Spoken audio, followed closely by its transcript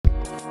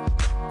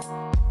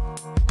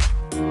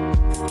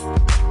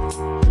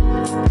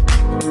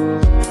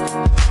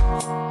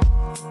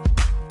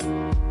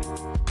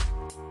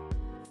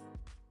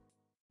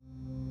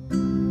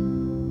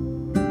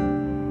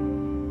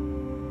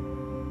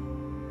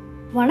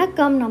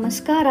Vanakkam,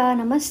 Namaskara,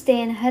 Namaste,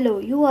 and hello.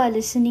 You are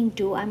listening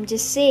to I'm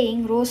Just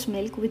Saying Rose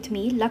Milk with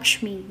me,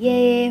 Lakshmi.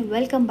 Yay!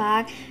 Welcome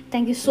back.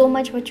 Thank you so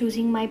much for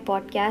choosing my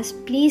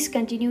podcast. Please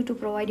continue to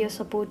provide your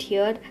support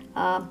here.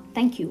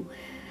 Thank you.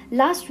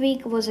 Last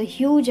week was a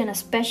huge and a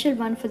special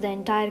one for the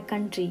entire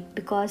country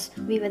because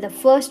we were the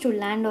first to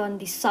land on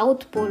the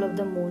south pole of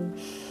the moon.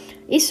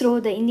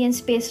 ISRO, the Indian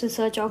Space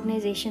Research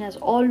Organization, has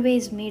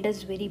always made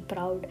us very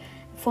proud.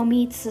 For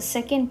me, it's the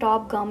second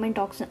top government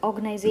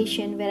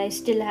organization where I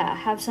still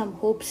have some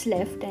hopes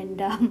left, and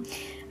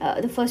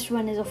the first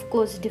one is, of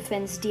course,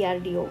 Defense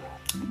DRDO.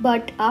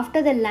 But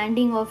after the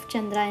landing of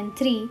Chandrayaan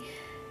 3,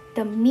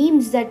 the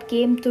memes that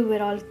came through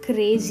were all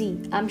crazy.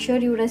 I'm sure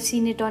you would have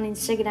seen it on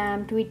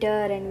Instagram, Twitter,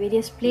 and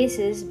various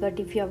places. But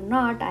if you have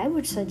not, I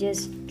would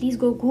suggest please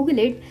go Google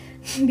it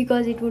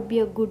because it would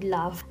be a good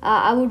laugh.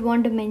 I would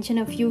want to mention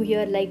a few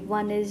here. Like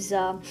one is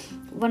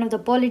one of the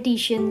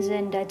politicians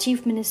and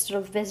Chief Minister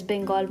of West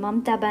Bengal,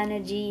 Mamta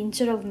Banerjee.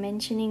 Instead of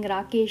mentioning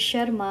Rakesh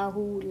Sharma,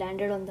 who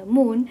landed on the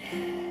moon,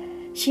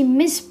 she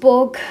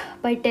misspoke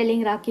by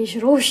telling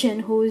Rakesh Roshan,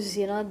 who's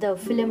the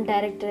film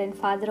director and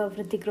father of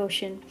Hrithik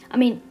Roshan. I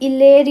mean,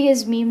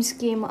 hilarious memes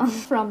came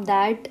from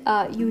that.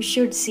 You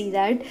should see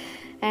that.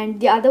 And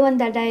the other one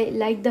that I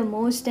liked the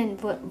most and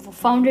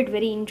found it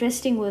very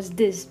interesting was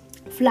this: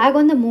 flag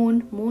on the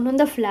moon, moon on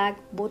the flag,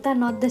 both are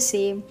not the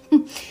same.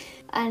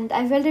 And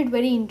I felt it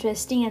very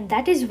interesting, and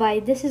that is why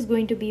this is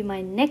going to be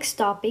my next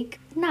topic.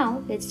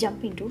 Now, let's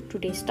jump into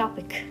today's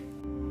topic.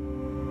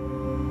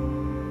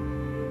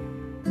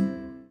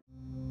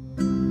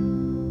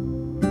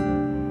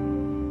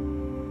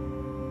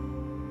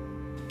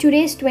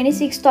 Today's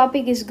 26th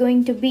topic is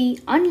going to be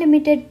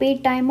unlimited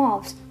paid time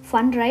offs.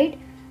 Fun, right?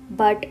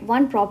 But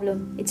one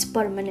problem, it's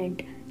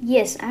permanent.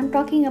 Yes, I'm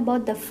talking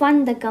about the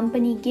fun the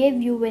company gave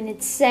you when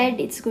it said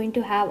it's going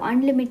to have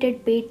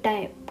unlimited paid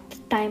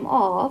time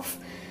off,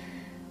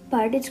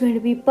 but it's going to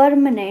be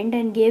permanent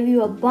and gave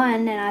you a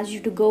bun and asked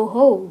you to go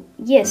home.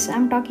 Yes,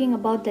 I'm talking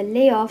about the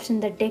layoffs in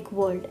the tech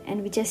world,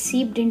 and which has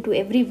seeped into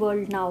every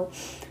world now.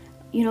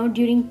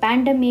 During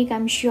pandemic,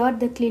 I'm sure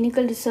the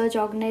clinical research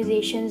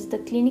organizations, the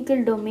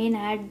clinical domain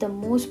had the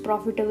most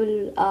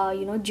profitable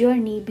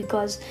journey,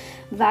 because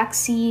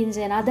vaccines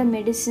and other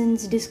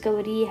medicines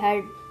discovery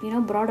had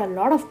brought a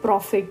lot of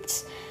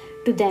profits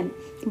to them.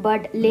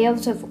 But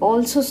layoffs have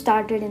also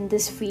started in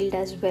this field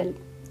as well.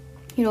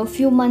 A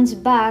few months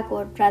back,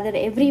 or rather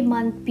every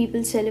month,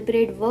 people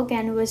celebrate work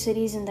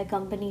anniversaries in the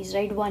companies,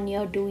 right? 1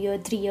 year, 2 year,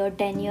 3 year,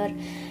 10 year,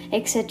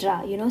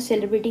 etc.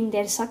 Celebrating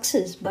their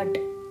success. But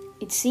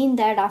it's seen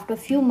that after a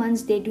few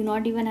months they do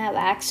not even have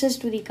access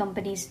to the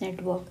company's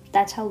network.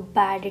 That's how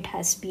bad it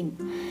has been.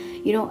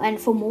 And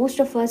for most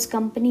of us,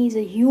 company is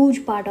a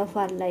huge part of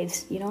our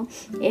lives.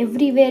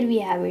 Everywhere we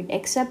have it,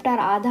 except our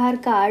Aadhaar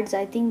cards.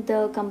 I think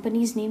the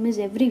company's name is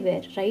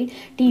everywhere, right?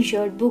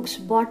 T-shirt, books,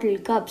 bottle,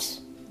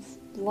 cups,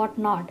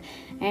 whatnot.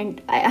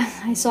 And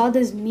I saw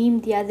this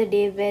meme the other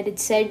day where it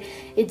said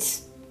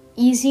it's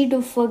easy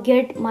to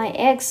forget my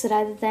ex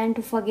rather than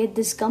to forget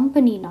this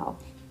company now,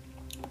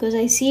 because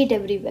I see it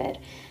everywhere.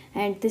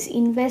 And this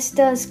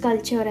investors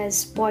culture has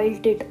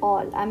spoiled it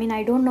all. I mean,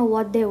 I don't know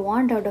what they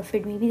want out of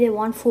it. Maybe they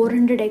want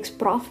 400x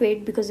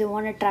profit because they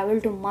want to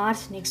travel to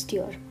Mars next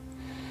year.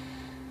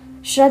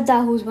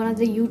 Shraddha, who's one of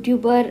the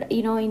YouTuber,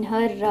 in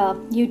her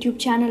YouTube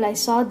channel, I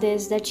saw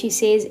this, that she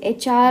says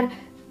HR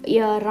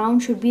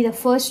round should be the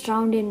first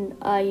round in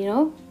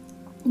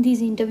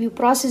these interview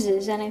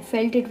processes. And I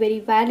felt it very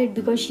valid,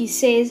 because she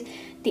says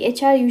the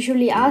HR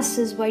usually asks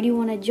us, why do you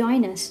want to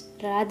join us?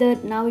 Rather,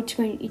 now it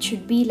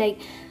should be like,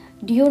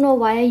 do you know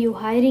why are you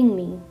hiring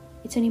me?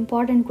 It's an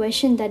important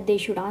question that they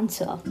should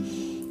answer.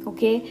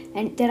 Okay,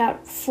 and there are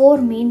 4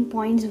 main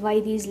points why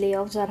these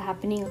layoffs are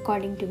happening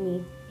according to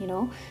me.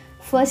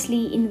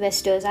 Firstly,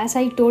 investors. As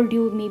I told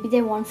you, maybe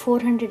they want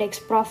 400x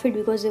profit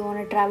because they want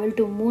to travel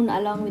to moon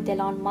along with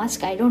Elon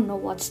Musk. I don't know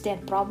what's their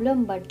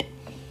problem, but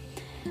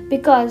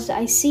because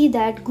I see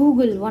that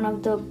Google, one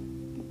of the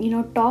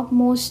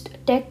topmost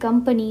tech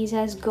companies,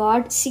 has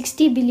got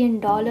 $60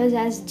 billion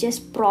as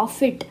just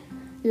profit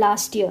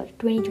last year,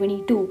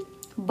 2022.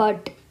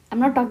 But I'm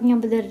not talking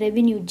about the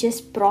revenue,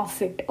 just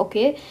profit,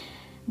 okay?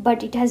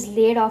 But it has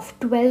laid off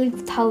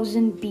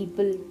 12,000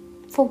 people.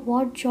 For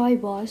what joy,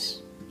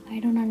 boss? I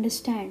don't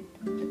understand.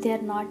 They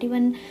are not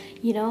even,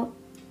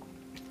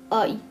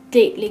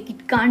 they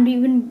can't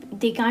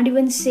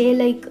even say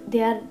like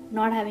they are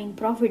not having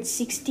profit.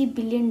 $60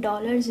 billion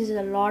is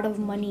a lot of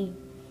money.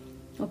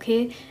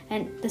 Okay,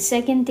 and the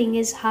second thing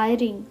is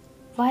hiring.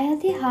 Why are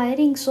they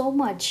hiring so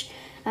much?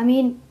 I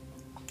mean,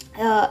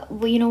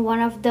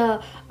 one of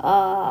the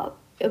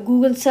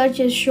Google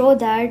searches show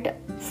that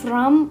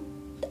from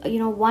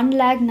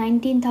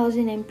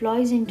 1,19,000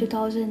 employees in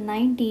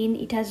 2019,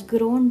 it has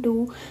grown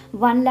to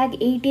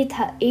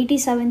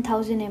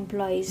 1,87,000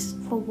 employees.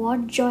 For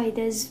what joy?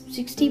 There's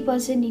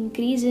 60%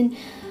 increase in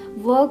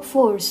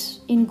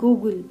workforce in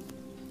Google,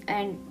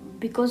 and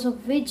because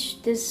of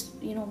which this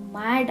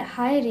mad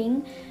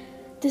hiring,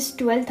 this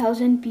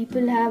 12,000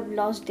 people have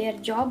lost their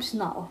jobs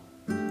now.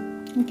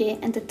 Okay,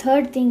 and the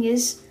third thing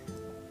is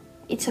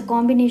it's a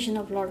combination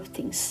of a lot of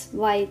things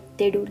why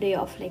they do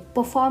layoff, like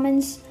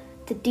performance,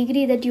 the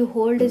degree that you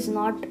hold is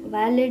not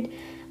valid,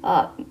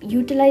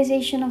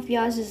 utilization of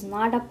yours is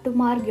not up to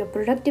mark, your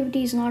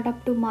productivity is not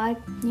up to mark,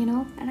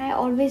 and I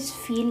always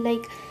feel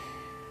like,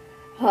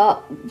 uh,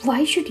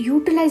 why should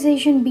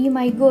utilization be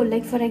my goal?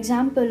 Like, for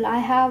example, I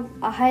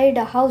hired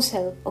a house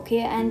help, okay,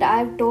 and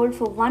I've told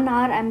for 1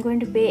 hour I'm going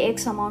to pay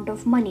X amount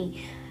of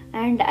money,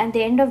 and at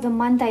the end of the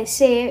month I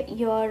say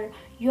you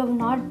have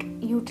not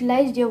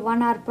utilized your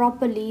 1 hour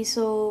properly,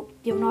 so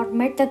you've not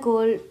met the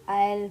goal.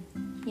 I'll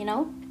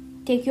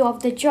take you off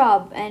the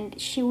job. And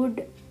she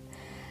would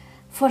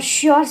for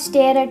sure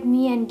stare at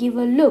me and give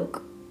a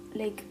look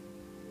like,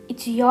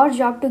 it's your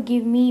job to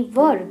give me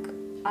work,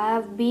 I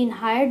have been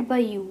hired by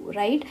you,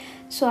 right?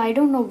 So I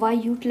don't know why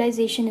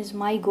utilization is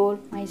my goal.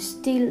 I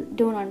still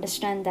don't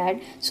understand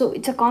that. So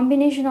it's a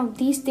combination of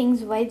these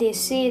things why they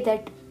say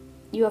that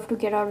you have to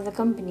get out of the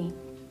company.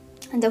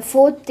 And the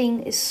fourth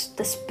thing is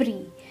the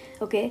spree.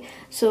 Okay,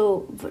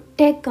 so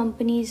tech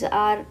companies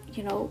are,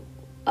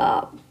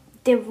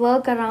 they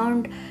work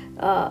around,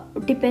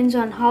 depends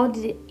on how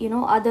the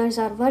others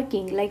are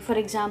working. Like, for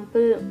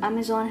example,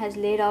 Amazon has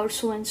laid out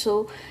so and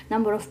so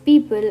number of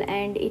people,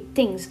 and it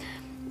thinks,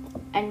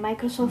 and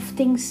Microsoft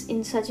thinks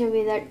in such a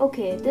way that,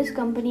 okay, this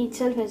company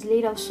itself has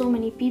laid off so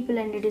many people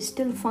and it is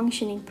still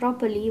functioning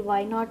properly,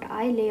 why not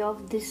I lay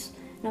off this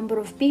number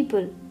of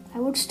people? I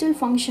would still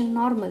function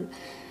normal.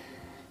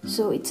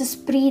 So it's a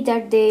spree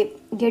that they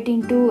get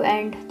into,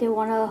 and they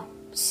want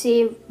to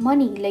save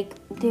money. Like,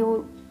 they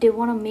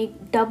want to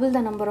make double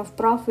the number of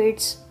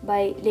profits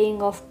by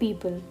laying off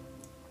people.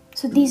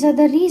 So these are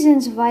the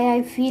reasons why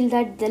I feel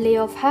that the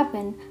layoff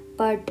happen.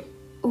 But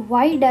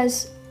why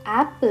does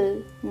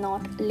Apple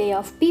not lay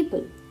off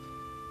people?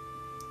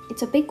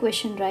 It's a big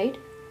question, right?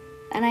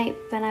 And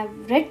when I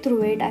read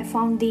through it, I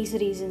found these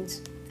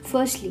reasons.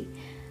 Firstly,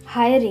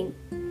 hiring.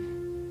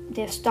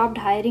 They've stopped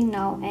hiring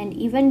now, and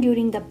even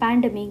during the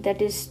pandemic,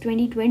 that is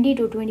 2020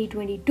 to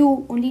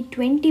 2022, only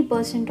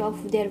 20%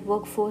 of their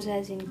workforce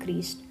has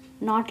increased.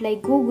 Not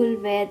like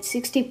Google, where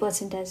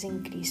 60% has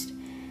increased.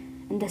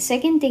 And the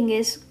second thing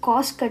is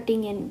cost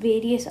cutting in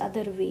various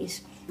other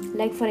ways.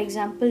 Like, for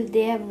example,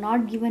 they have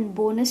not given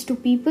bonus to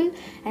people,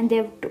 and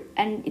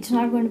and it's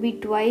not going to be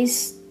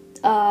twice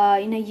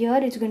in a year,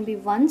 it's going to be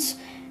once,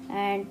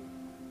 and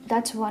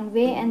that's one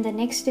way. And the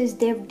next is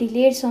they've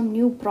delayed some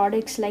new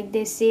products. Like,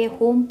 they say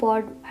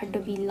HomePod had to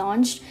be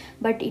launched,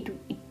 but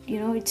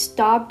it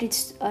stopped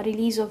its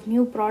release of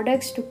new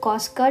products to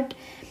cost cut,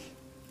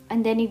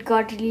 and then it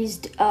got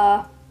released.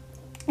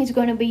 It's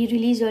going to be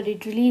released, or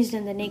it released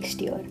in the next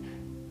year.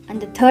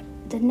 And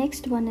the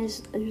next one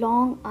is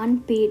long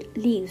unpaid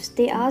leaves.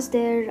 They ask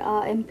their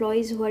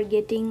employees who are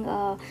getting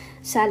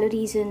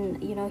salaries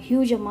in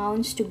huge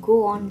amounts to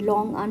go on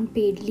long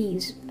unpaid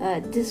leaves.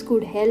 This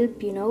could help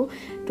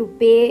to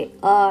pay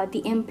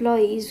the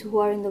employees who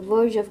are on the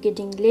verge of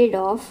getting laid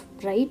off,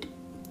 right?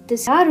 There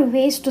are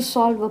ways to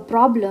solve a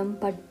problem,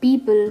 but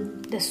people,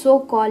 the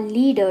so-called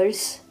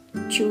leaders,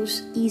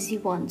 choose easy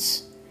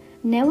ones.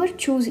 Never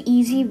choose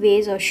easy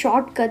ways or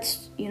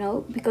shortcuts,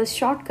 because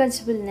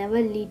shortcuts will never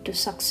lead to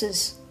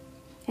success.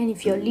 And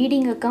if you're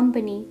leading a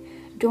company,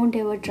 don't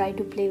ever try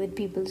to play with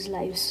people's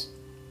lives.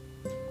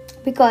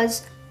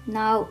 Because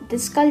now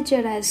this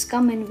culture has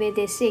come in where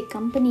they say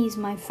company is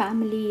my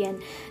family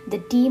and the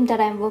team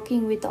that I'm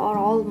working with are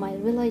all my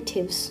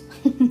relatives.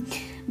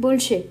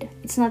 Bullshit.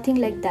 It's nothing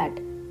like that.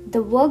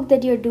 The work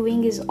that you're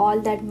doing is all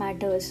that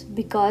matters,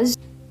 because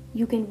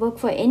you can work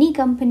for any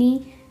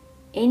company,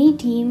 any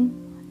team.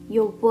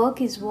 Your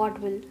work is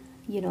what will,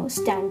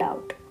 stand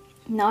out,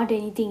 not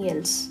anything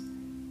else.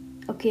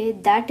 Okay,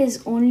 that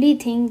is only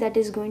thing that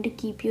is going to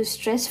keep you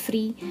stress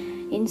free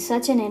in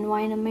such an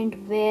environment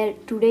where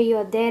today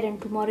you're there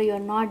and tomorrow you're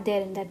not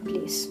there in that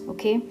place.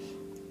 Okay,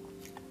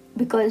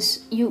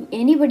 because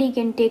anybody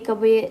can take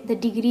away the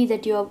degree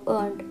that you have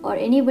earned, or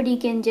anybody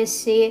can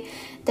just say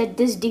that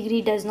this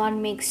degree does not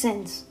make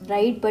sense,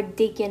 right? But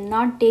they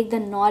cannot take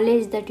the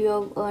knowledge that you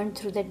have earned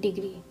through that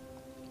degree.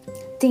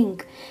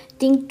 Think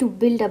to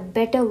build a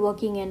better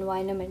working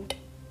environment.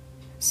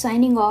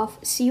 Signing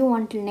off. See you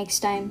until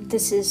next time.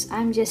 This is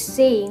I'm Just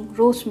Saying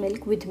Rose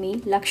Milk with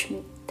me,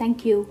 Lakshmi.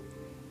 Thank you.